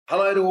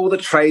Hello to all the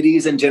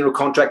tradies and general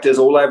contractors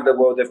all over the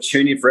world that have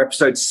tuned in for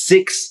episode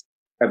 6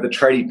 of the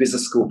Tradie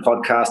Business School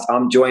podcast.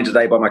 I'm joined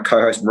today by my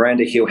co-host,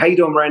 Miranda Hill. How you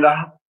doing,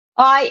 Miranda?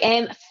 I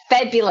am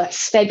fabulous.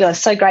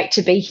 So great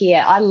to be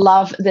here. I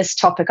love this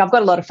topic. I've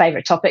got a lot of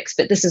favourite topics,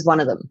 but this is one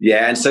of them.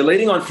 Yeah, and so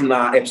leading on from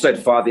episode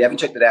 5, if you haven't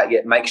checked it out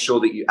yet, make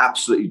sure that you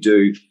absolutely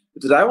do.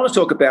 But today I want to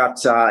talk about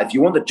if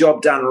you want the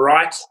job done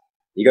right,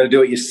 you got to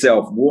do it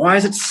yourself. Why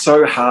is it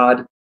so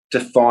hard to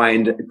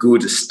find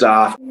good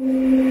staff?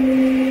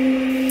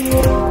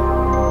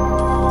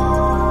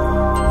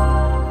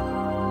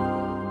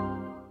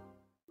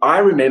 I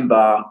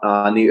remember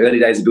in the early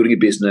days of building a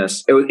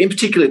business, it was, in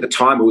particular at the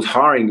time, it was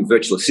hiring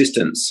virtual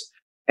assistants,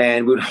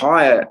 and we would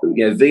hire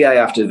VA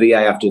after VA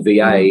after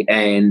VA,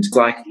 and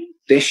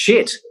they're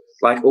shit.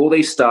 Like, all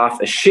these staff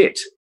are shit.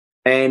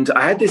 And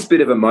I had this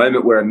bit of a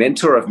moment where a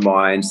mentor of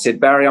mine said,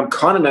 "Barry, I'm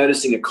kind of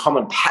noticing a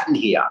common pattern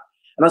here."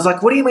 And I was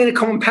like, "What do you mean a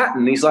common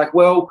pattern?" And he's like,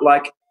 "Well,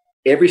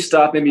 every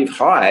staff member you've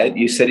hired,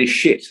 you said is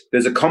shit.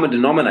 There's a common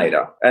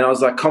denominator." And I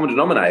was like, "Common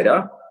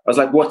denominator?" I was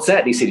like, "What's that?"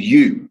 And he said,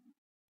 "You."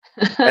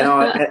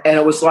 And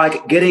it was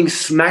like getting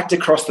smacked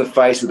across the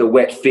face with a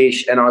wet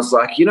fish. And I was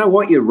like, you know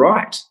what? You're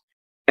right.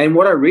 And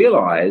what I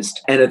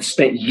realized, and have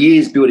spent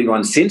years building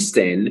on since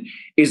then,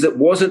 is it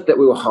wasn't that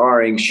we were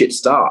hiring shit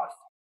staff.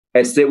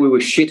 It's that we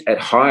were shit at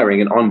hiring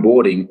and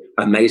onboarding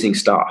amazing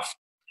staff.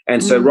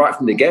 And so right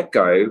from the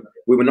get-go,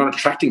 we were not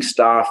attracting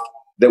staff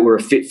that were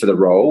a fit for the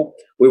role.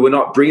 We were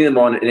not bringing them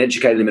on and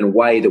educating them in a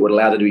way that would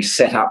allow them to be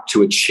set up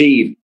to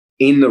achieve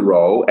in the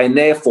role. And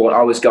therefore,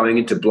 I was going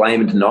into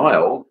blame and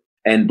denial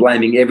and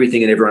blaming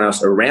everything and everyone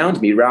else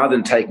around me, rather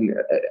than taking,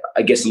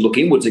 a look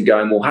inwards and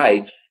going, well,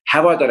 hey,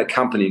 have I got a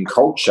company and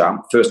culture,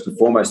 first and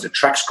foremost, that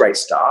attracts great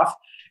staff?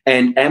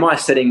 And am I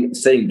setting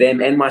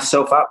them and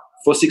myself up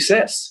for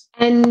success?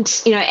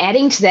 And,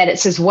 adding to that,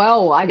 it's as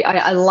well,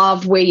 I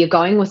love where you're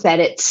going with that.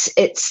 It's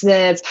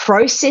the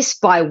process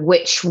by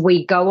which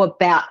we go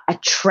about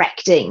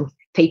attracting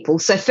people.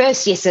 So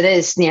first, yes, it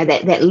is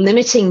that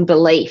limiting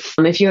belief.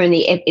 If you're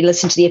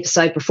listen to the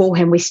episode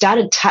beforehand, we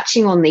started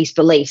touching on these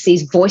beliefs,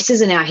 these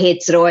voices in our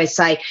heads that always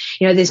say,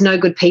 there's no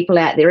good people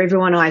out there.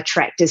 Everyone I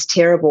attract is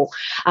terrible.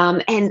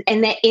 And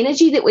that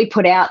energy that we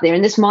put out there,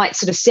 and this might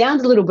sort of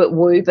sound a little bit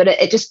woo, but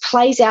it just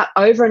plays out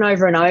over and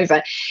over and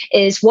over,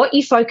 is what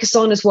you focus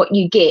on is what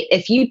you get.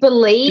 If you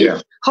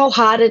believe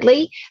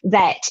wholeheartedly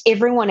that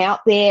everyone out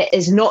there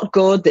is not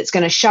good, that's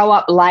going to show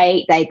up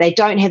late, they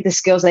don't have the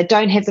skills, they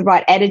don't have the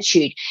right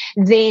attitude,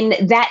 then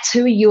that's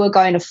who you are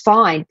going to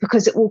find,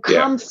 because it will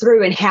come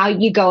through in how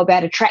you go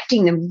about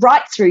attracting them,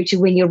 right through to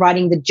when you're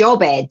writing the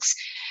job ads.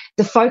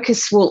 The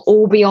focus will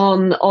all be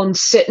on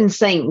certain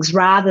things,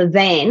 rather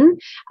than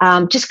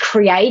just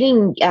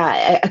creating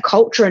a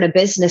culture and a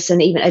business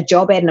and even a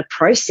job ad and a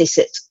process.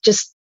 It's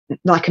just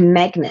like a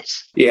magnet.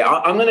 Yeah,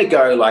 I'm going to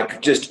go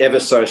just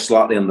ever so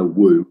slightly on the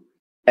woo,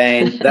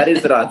 and that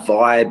is that our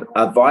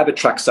vibe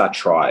attracts our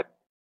tribe.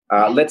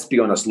 Let's be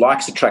honest,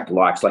 likes attract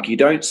likes. You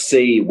don't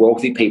see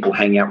wealthy people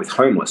hanging out with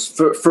homeless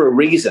for a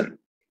reason,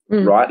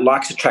 right?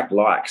 Likes attract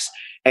likes.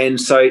 And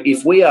so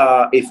if we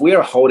are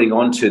holding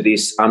on to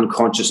this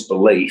unconscious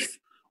belief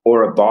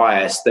or a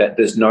bias that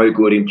there's no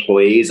good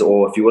employees,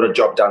 or if you want a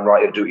job done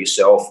right, you'll do it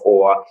yourself,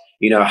 or,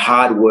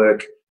 hard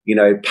work,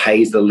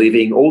 pays the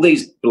living, all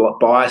these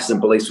biases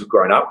and beliefs we've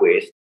grown up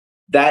with,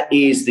 that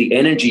is the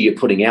energy you're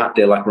putting out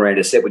there. Like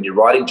Miranda said, when you're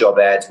writing job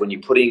ads, when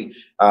you're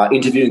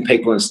interviewing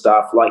people and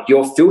stuff,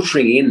 you're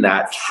filtering in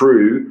that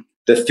through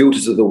the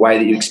filters of the way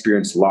that you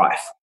experience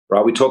life,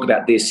 right? We talk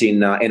about this in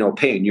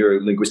NLP,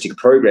 neuro-linguistic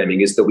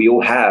programming, is that we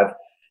all have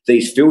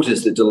these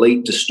filters that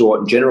delete, distort,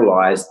 and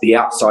generalize the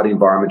outside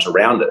environment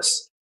around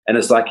us. And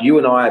it's like you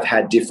and I have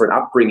had different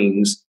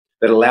upbringings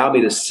that allow me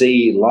to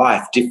see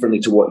life differently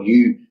to what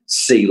you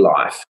see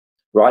life.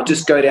 Right?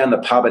 Just go down the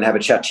pub and have a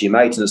chat to your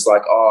mates, and it's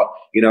like,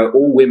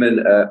 all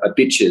women are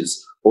bitches,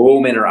 or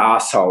all men are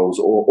assholes,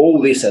 or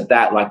all this or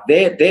that.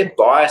 They're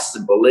biases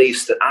and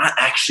beliefs that aren't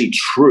actually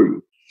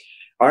true.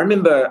 I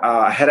remember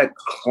I had a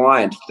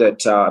client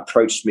that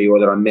approached me, or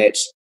that I met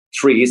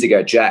 3 years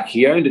ago, Jack.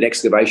 He owned an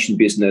excavation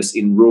business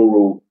in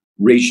rural,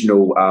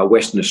 regional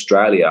Western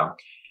Australia.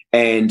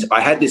 And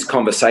I had this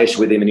conversation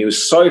with him, and he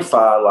was so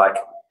far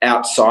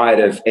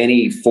outside of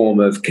any form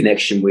of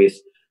connection with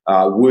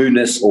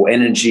woo-ness or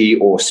energy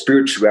or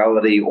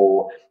spirituality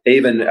or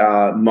even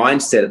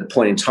mindset at the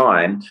point in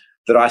time,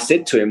 that I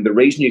said to him, the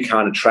reason you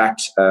can't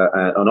attract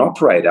an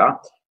operator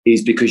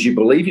is because you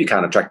believe you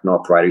can't attract an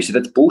operator. He said,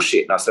 that's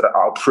bullshit. And I said,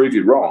 I'll prove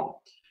you wrong.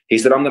 He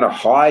said, I'm going to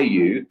hire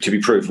you to be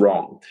proved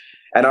wrong.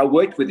 And I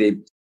worked with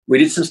him. We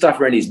did some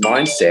stuff around his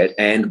mindset.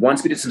 And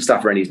once we did some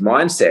stuff around his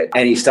mindset,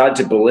 and he started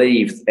to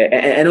believe,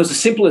 and it was as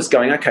simple as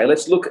going, okay,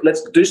 let's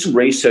do some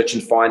research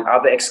and find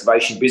other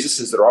excavation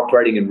businesses that are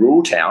operating in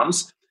rural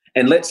towns.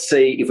 And let's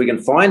see if we can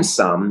find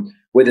some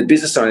where the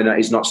business owner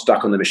is not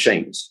stuck on the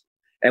machines.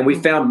 And we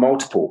found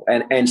multiple.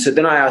 And so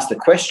then I asked the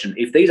question,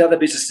 if these other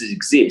businesses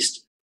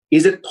exist,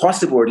 is it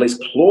possible, or at least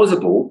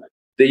plausible,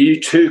 that you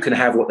too can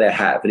have what they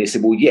have? And he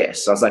said, well,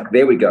 yes. I was like,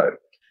 there we go.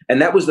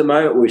 And that was the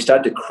moment where we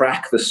started to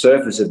crack the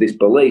surface of this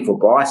belief or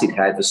bias he'd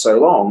had for so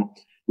long,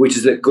 which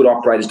is that good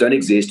operators don't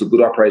exist or good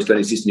operators don't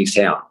exist in his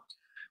town.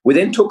 We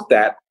then took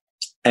that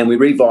and we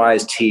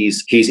revised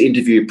his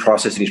interview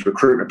process and his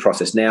recruitment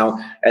process. Now,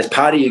 as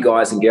part of you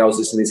guys and girls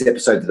listening to this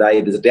episode today,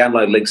 there's a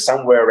download link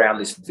somewhere around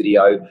this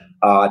video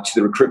to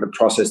the recruitment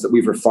process that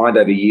we've refined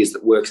over years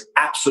that works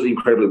absolutely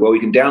incredibly well. You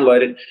can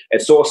download it.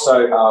 It's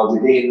also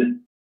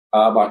within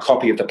my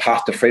copy of The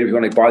Path to Freedom. If you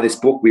want to buy this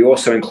book, we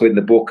also include in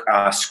the book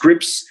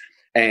scripts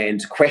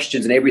and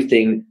questions and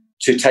everything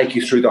to take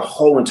you through the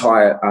whole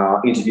entire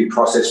interview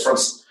process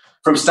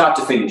from start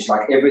to finish.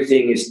 Like,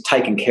 everything is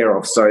taken care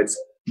of. So it's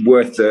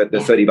worth the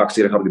 $30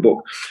 to get a copy of the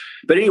book.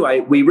 But anyway,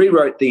 we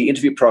rewrote the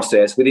interview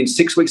process. Within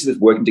 6 weeks of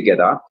us working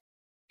together,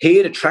 he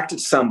had attracted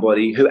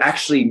somebody who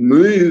actually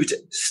moved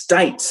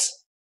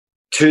states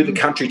to the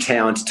country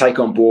town to take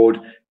on board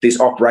this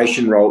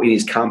operation role in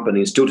his company.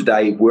 And still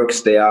today, he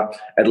works there.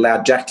 It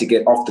allowed Jack to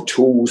get off the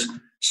tools,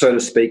 so to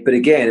speak. But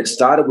again, it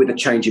started with a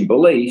change in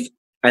belief.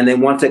 And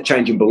then once that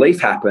change in belief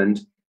happened,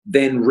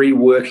 then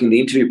reworking the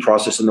interview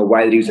process and the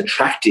way that he was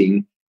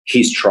attracting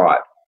his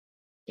tribe.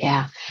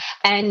 Yeah.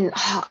 And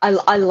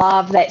I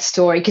love that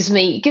story because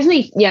it gives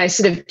me,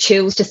 sort of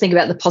chills to think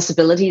about the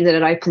possibility that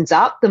it opens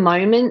up the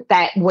moment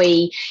that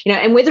we,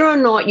 and whether or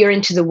not you're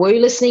into the woo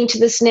listening to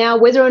this now,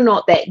 whether or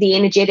not that the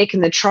energetic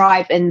and the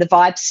tribe and the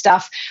vibe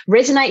stuff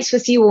resonates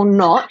with you or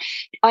not,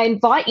 I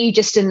invite you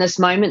just in this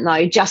moment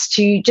though, just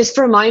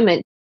for a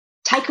moment,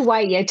 take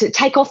away, to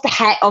take off the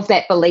hat of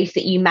that belief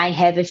that you may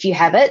have, if you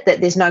have it,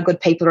 that there's no good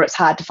people or it's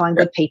hard to find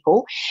good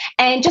people.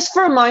 And just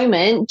for a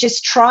moment,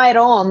 just try it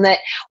on that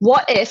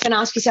what if, and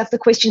ask yourself the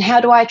question,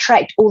 how do I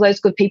attract all those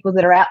good people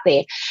that are out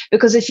there?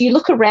 Because if you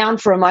look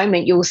around for a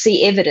moment, you'll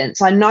see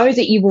evidence. I know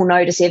that you will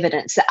notice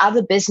evidence that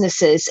other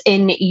businesses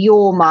in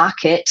your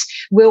market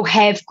will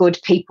have good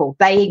people.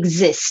 They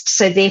exist.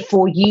 So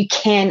therefore you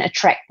can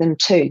attract them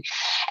too.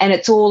 And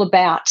it's all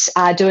about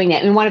doing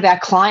that. And one of our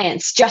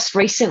clients just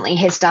recently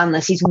has done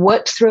this. He's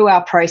worked through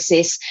our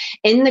process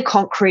in the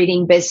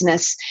concreting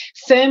business,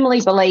 firmly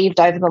believed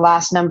over the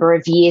last number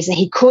of years that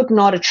he could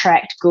not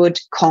attract good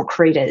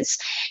concreters.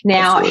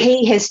 Now,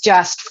 he has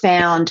just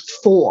found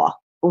 4.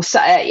 So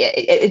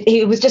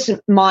he was just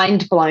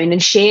mind blown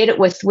and shared it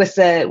with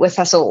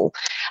us all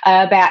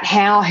about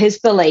how his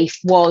belief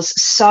was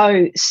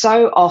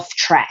so off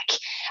track.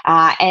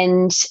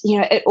 And,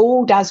 it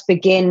all does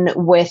begin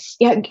with,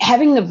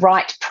 having the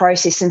right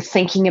process and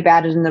thinking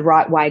about it in the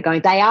right way,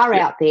 going, they are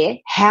out there.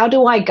 How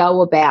do I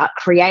go about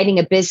creating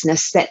a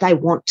business that they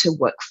want to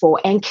work for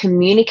and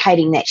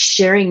communicating that,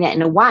 sharing that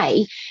in a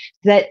way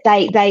that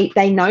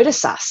they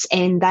notice us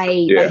and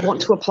they want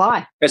to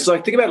apply. It's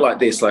like, think about it like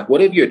this, like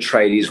whatever your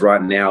trade is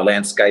right now,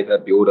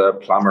 landscaper, builder,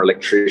 plumber,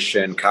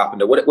 electrician,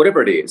 carpenter,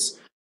 whatever it is,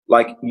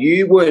 like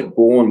you weren't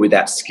born with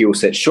that skill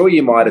set. Sure,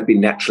 you might have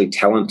been naturally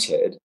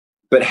talented,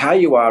 but how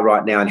you are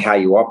right now and how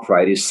you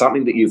operate is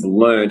something that you've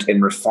learned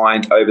and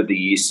refined over the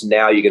years. So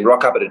now you can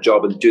rock up at a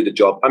job and do the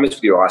job almost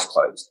with your eyes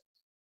closed.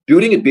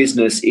 Building a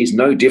business is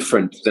no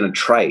different than a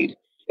trade.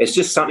 It's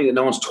just something that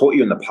no one's taught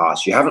you in the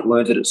past. You haven't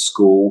learned it at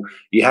school.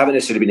 You haven't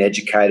necessarily been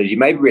educated. You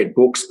maybe read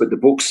books, but the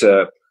books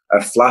are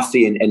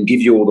fluffy and give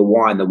you all the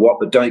why and the what,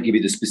 but don't give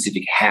you the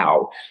specific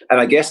how.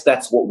 And I guess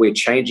that's what we're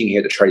changing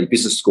here at the Tradie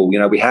Business School.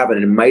 We have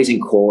an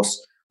amazing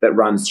course that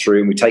runs through,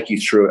 and we take you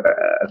through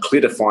a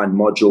clear defined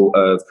module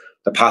of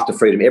the Path to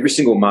Freedom every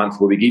single month,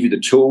 where we give you the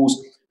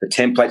tools, the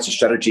templates, the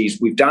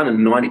strategies. We've done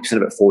 90%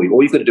 of it for you.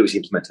 All you've got to do is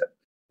implement it.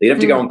 You don't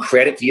have to go and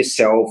create it for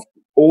yourself.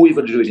 All you've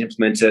got to do is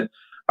implement it.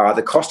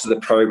 The cost of the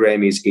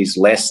program is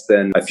less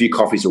than a few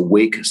coffees a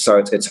week, so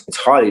it's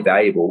highly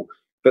valuable.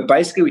 But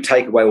basically, we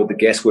take away all the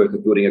guesswork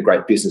of building a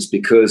great business,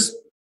 because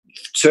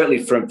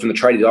certainly from the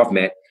tradies that I've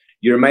met,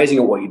 you're amazing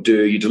at what you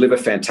do. You deliver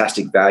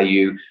fantastic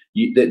value.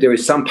 There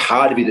is some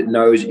part of you that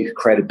knows that you could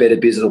create a better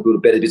business or build a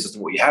better business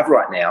than what you have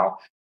right now.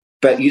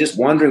 But you're just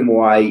wondering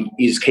why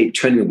you just keep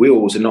turning the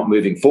wheels and not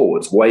moving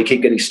forwards, why you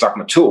keep getting stuck on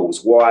the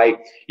tools, why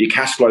your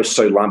cash flow is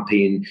so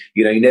lumpy and,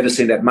 you never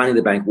seem to have money in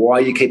the bank, why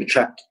you keep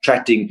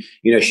attracting,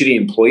 shitty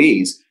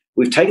employees.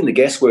 We've taken the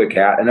guesswork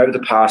out. And over the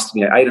past,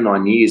 8 or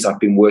 9 years, I've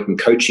been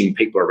coaching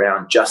people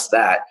around just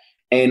that.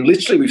 And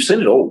literally we've seen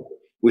it all.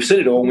 We've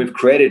seen it all. And we've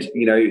created,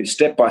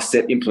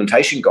 step-by-step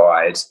implementation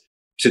guides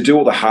to do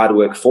all the hard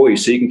work for you.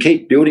 So you can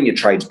keep building your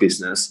trades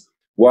business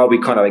while we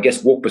kind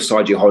of, walk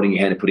beside you, holding your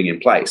hand and putting it in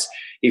place.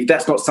 If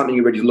that's not something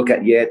you're ready to look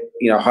at yet,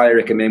 I highly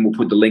recommend we'll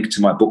put the link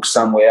to my book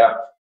somewhere.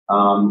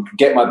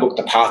 Get my book,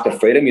 The Path to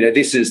Freedom.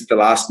 This is the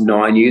last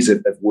 9 years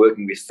of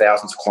working with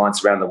thousands of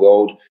clients around the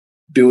world,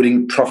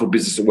 building profitable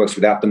business that works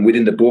without them.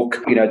 Within the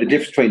book, the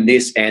difference between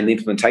this and the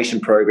implementation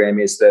program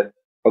is that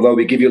although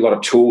we give you a lot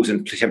of tools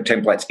and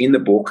templates in the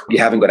book, you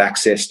haven't got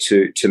access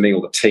to me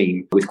or the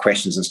team with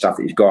questions and stuff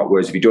that you've got.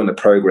 Whereas if you're doing the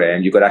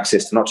program, you've got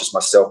access to not just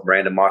myself,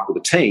 Miranda, Michael,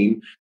 the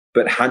team,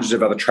 but hundreds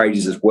of other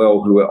traders as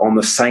well who are on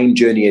the same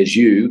journey as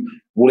you,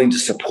 willing to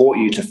support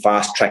you to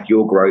fast track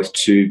your growth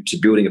to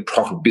building a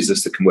profitable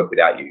business that can work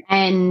without you.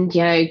 And,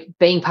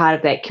 being part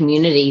of that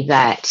community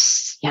that,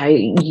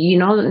 you're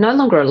no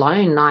longer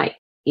alone. Like,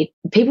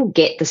 people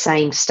get the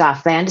same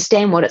stuff. They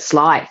understand what it's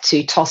like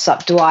to toss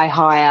up. Do I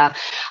hire?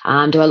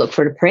 Do I look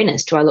for an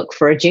apprentice? Do I look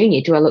for a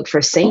junior? Do I look for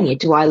a senior?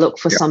 Do I look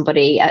for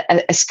somebody,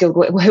 a skilled,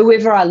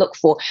 whoever I look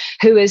for?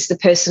 Who is the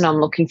person I'm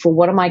looking for?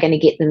 What am I going to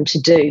get them to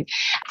do?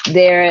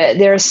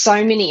 There are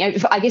so many.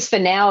 I guess for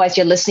now, as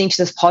you're listening to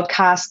this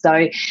podcast,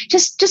 though,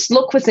 just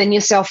look within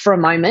yourself for a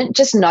moment.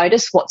 Just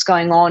notice what's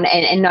going on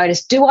and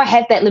notice, do I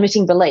have that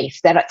limiting belief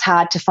that it's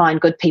hard to find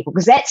good people?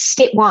 Because that's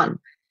step one.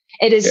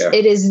 It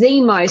is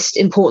the most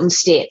important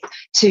step,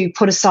 to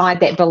put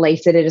aside that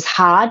belief that it is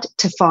hard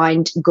to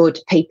find good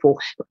people,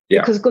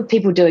 because good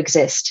people do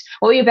exist.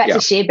 What were you about to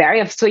share,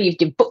 Barry? I saw you've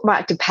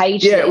bookmarked a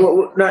page there.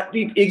 Well, no,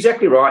 you're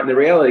exactly right. And the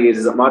reality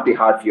is it might be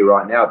hard for you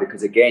right now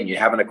because, again, you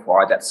haven't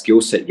acquired that skill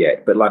set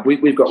yet. But like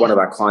we've got one of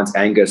our clients,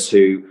 Angus,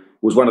 who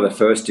was one of the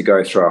first to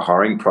go through our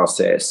hiring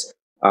process,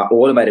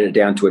 automated it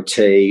down to a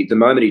T. The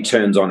moment he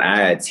turns on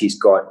ads, he's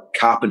got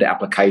carpenter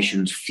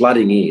applications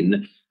flooding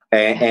in.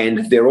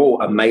 And they're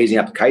all amazing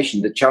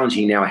applications. The challenge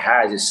he now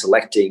has is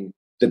selecting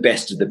the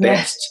best of the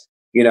best.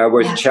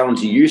 Whereas the challenge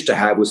he used to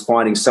have was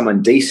finding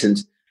someone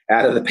decent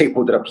out of the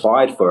people that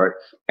applied for it.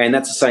 And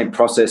that's the same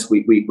process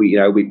we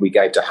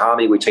gave to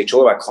Harmy. We teach all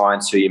of our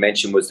clients, who you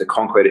mentioned was the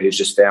concreter who's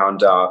just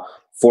found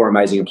 4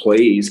 amazing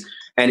employees.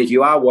 And if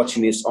you are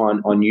watching this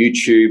on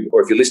YouTube,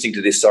 or if you're listening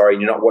to this,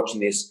 and you're not watching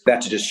this,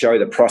 that to just show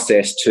the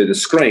process to the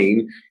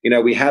screen,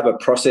 we have a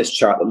process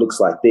chart that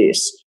looks like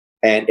this.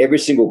 And every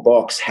single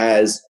box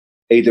has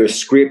either a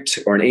script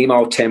or an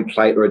email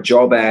template or a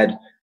job ad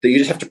that you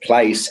just have to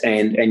place,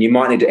 and you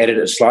might need to edit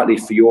it slightly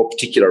for your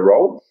particular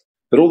role.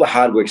 But all the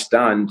hard work's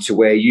done to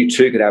where you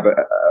too could have an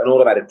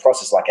automated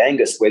process like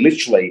Angus, where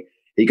literally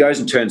he goes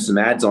and turns some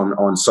ads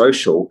on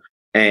social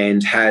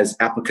and has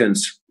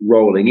applicants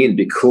rolling in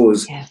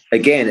because,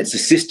 again, it's a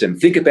system.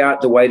 Think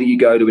about the way that you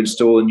go to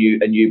install a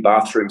new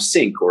bathroom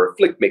sink or a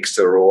flick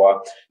mixer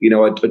or,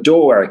 a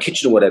door or a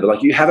kitchen or whatever.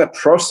 Like, you have a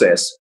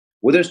process,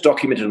 whether it's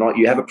documented or not,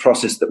 you have a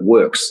process that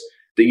works,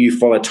 that you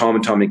follow time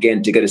and time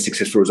again to get a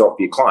successful result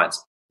for your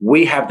clients.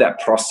 We have that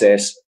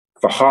process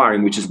for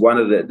hiring, which is one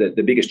of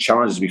the biggest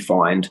challenges we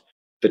find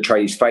that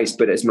tradies face.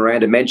 But as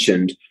Miranda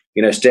mentioned,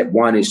 step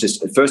one is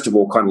just, first of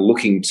all, kind of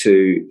looking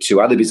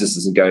to other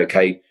businesses and go,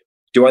 okay,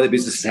 do other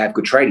businesses have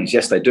good tradies?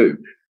 Yes, they do,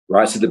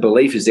 right? So the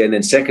belief is there. And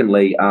then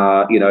secondly,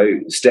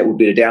 step would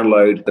be to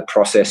download the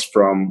process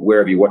from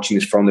wherever you're watching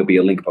this from. There'll be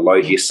a link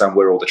below here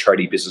somewhere, or the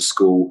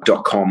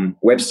tradiebusinessschool.com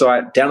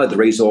website. Download the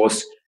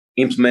resource,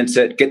 implement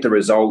it, get the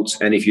results.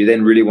 And if you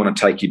then really want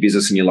to take your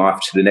business and your life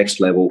to the next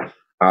level,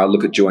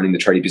 look at joining the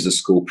Tradie Business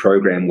School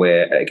program,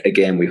 where,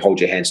 again, we hold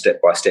your hand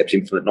step by step to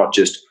implement not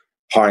just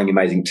hiring an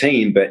amazing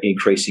team, but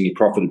increasing your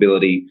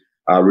profitability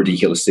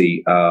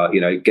ridiculously,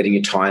 getting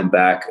your time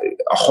back,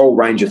 a whole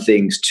range of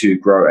things to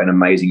grow an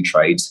amazing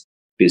trades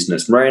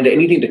business. Miranda,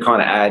 anything to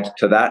kind of add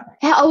to that?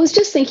 Yeah, I was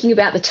just thinking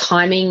about the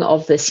timing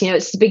of this.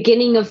 It's the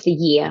beginning of the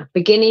year,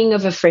 beginning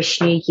of a fresh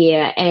new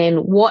year. And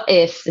what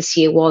if this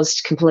year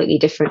was completely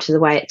different to the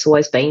way it's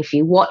always been for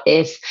you? What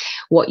if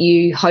what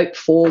you hope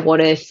for,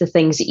 what if the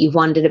things that you've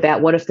wondered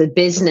about, what if the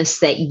business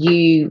that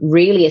you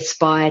really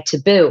aspire to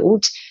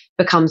build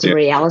becomes a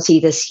reality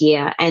this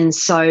year? And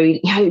so,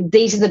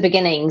 these are the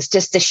beginnings,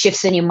 just the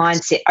shifts in your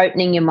mindset,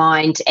 opening your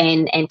mind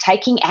and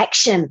taking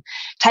action.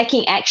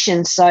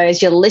 So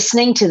as you're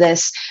listening to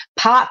this,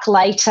 park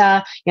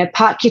later,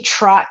 park your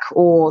truck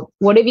or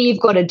whatever you've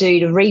got to do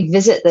to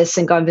revisit this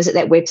and go and visit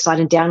that website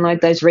and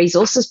download those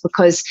resources,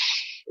 because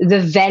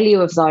the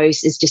value of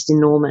those is just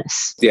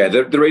enormous. Yeah,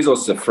 the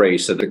resources are free,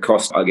 so the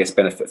cost, I guess,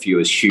 benefit for you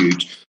is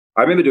huge.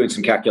 I remember doing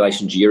some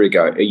calculations years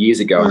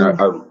ago,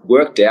 and I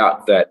worked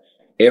out that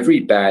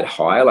every bad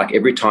hire, like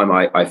every time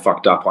I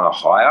fucked up on a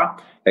hire,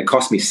 it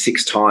cost me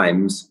 6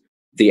 times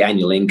the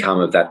annual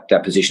income of that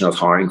position I was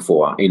hiring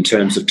for, in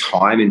terms of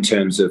time, in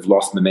terms of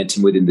lost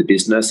momentum within the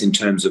business, in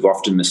terms of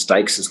often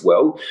mistakes as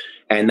well.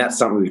 And that's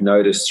something we've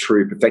noticed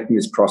through perfecting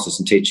this process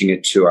and teaching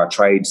it to our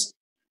trades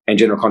and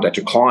general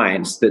contractor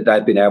clients, that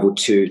they've been able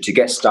to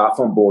get staff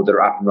on board that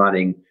are up and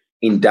running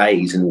in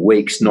days and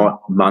weeks,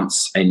 not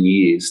months and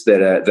years,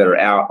 that are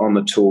out on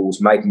the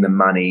tools, making the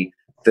money,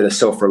 that are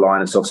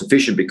self-reliant and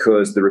self-sufficient,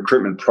 because the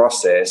recruitment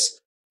process,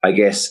 I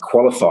guess,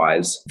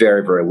 qualifies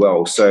very, very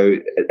well. So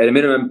at a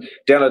minimum,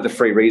 download the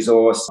free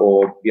resource,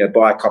 or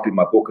buy a copy of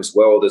my book as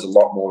well. There's a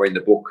lot more in the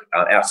book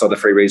outside the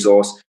free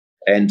resource.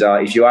 And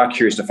if you are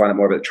curious to find out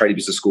more about the Tradie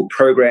Business School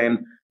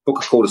program,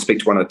 book a call to speak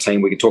to one of the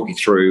team. We can talk you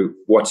through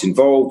what's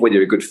involved, whether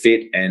you're a good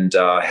fit, and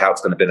how it's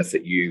going to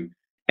benefit you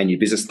and your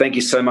business. Thank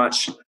you so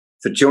much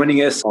for joining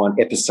us on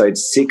episode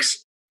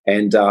 6,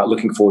 and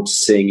looking forward to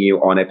seeing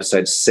you on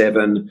episode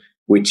 7,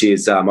 which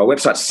is my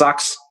website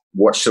sucks.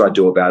 What should I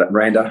do about it?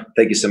 Miranda,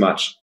 thank you so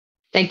much.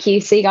 Thank you.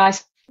 See you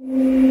guys.